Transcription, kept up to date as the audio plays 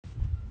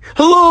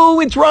Hello,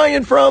 it's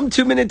Ryan from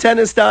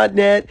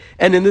 2minutetennis.net,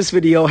 and in this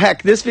video,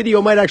 this video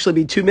might actually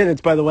be 2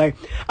 minutes, by the way.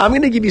 I'm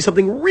going to give you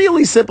something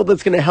really simple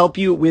that's going to help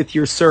you with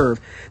your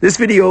serve. This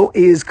video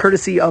is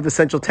courtesy of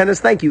Essential Tennis.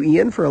 Thank you,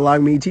 Ian, for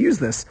allowing me to use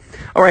this.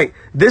 All right,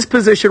 this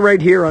position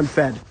right here on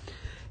Fed.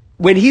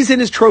 When he's in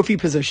his trophy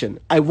position,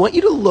 I want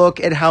you to look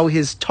at how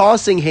his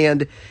tossing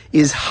hand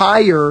is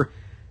higher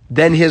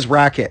than his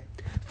racket.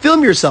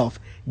 Film yourself.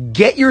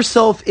 Get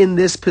yourself in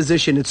this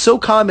position. It's so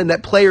common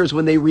that players,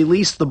 when they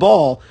release the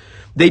ball,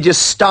 they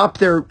just stop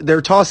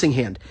their tossing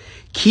hand.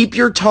 Keep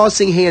your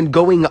tossing hand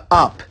going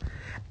up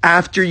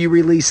after you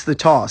release the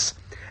toss.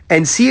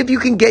 And see if you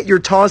can get your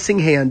tossing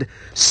hand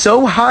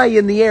so high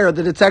in the air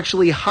that it's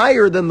actually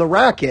higher than the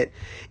racket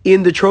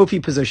in the trophy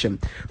position.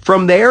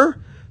 From there,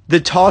 the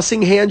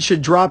tossing hand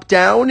should drop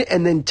down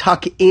and then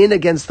tuck in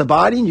against the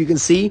body. And you can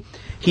see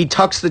he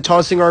tucks the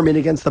tossing arm in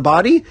against the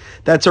body.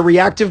 That's a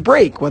reactive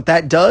break. What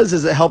that does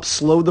is it helps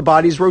slow the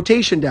body's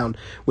rotation down.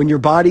 When your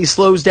body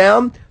slows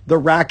down, the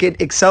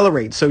racket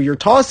accelerates. So your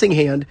tossing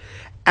hand,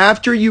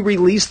 after you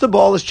release the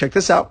ball, let's check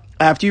this out.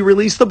 After you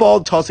release the ball,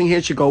 the tossing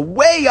hand should go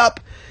way up.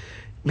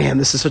 Man,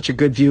 this is such a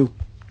good view.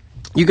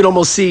 You can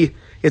almost see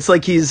it's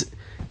like he's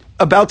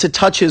about to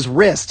touch his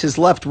wrist, his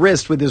left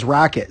wrist with his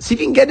racket. See if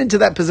you can get into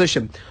that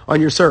position on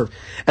your serve.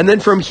 And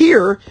then from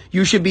here,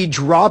 you should be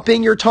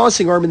dropping your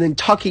tossing arm and then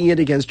tucking it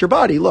against your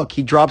body. Look,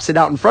 he drops it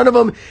out in front of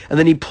him and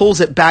then he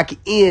pulls it back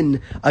in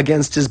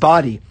against his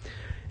body.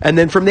 And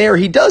then from there,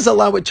 he does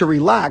allow it to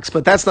relax,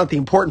 but that's not the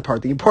important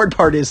part. The important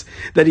part is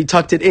that he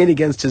tucked it in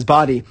against his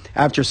body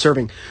after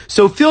serving.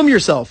 So film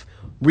yourself.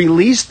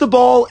 Release the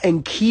ball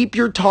and keep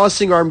your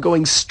tossing arm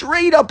going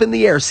straight up in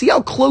the air. See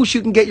how close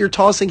you can get your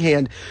tossing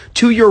hand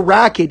to your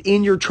racket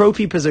in your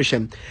trophy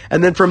position.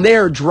 And then from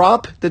there,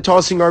 drop the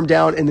tossing arm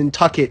down and then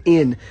tuck it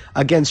in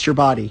against your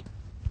body.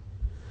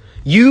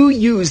 You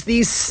use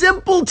these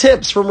simple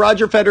tips from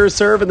Roger Federer's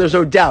serve, and there's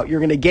no doubt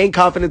you're going to gain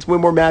confidence, win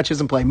more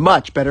matches, and play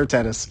much better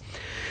tennis.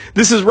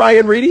 This is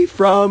Ryan Reedy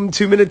from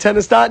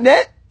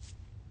 2minutetennis.net.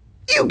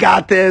 You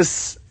got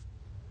this.